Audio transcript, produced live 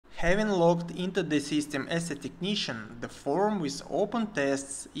Having logged into the system as a technician, the form with open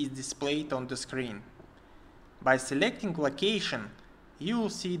tests is displayed on the screen. By selecting location, you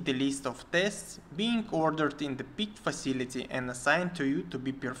will see the list of tests being ordered in the picked facility and assigned to you to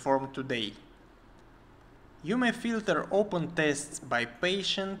be performed today. You may filter open tests by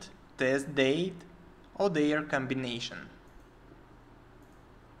patient, test date, or their combination.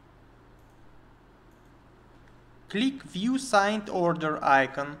 Click View Signed Order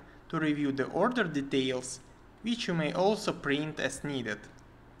icon to review the order details, which you may also print as needed.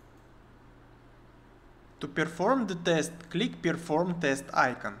 To perform the test, click Perform Test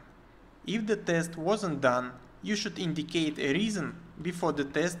icon. If the test wasn't done, you should indicate a reason before the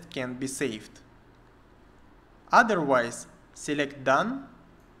test can be saved. Otherwise, select Done,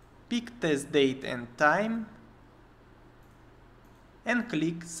 pick test date and time, and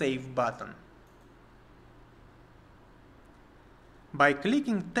click Save button. By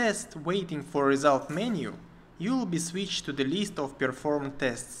clicking Test Waiting for Result menu, you will be switched to the list of performed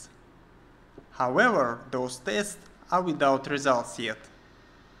tests. However, those tests are without results yet.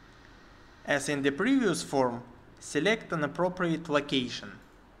 As in the previous form, select an appropriate location.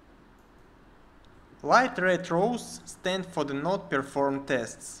 Light red rows stand for the not performed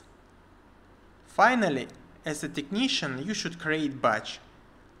tests. Finally, as a technician, you should create batch.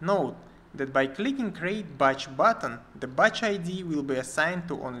 Note that by clicking Create Batch button, the batch ID will be assigned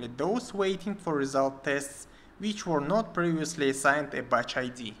to only those waiting for result tests which were not previously assigned a batch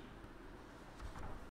ID.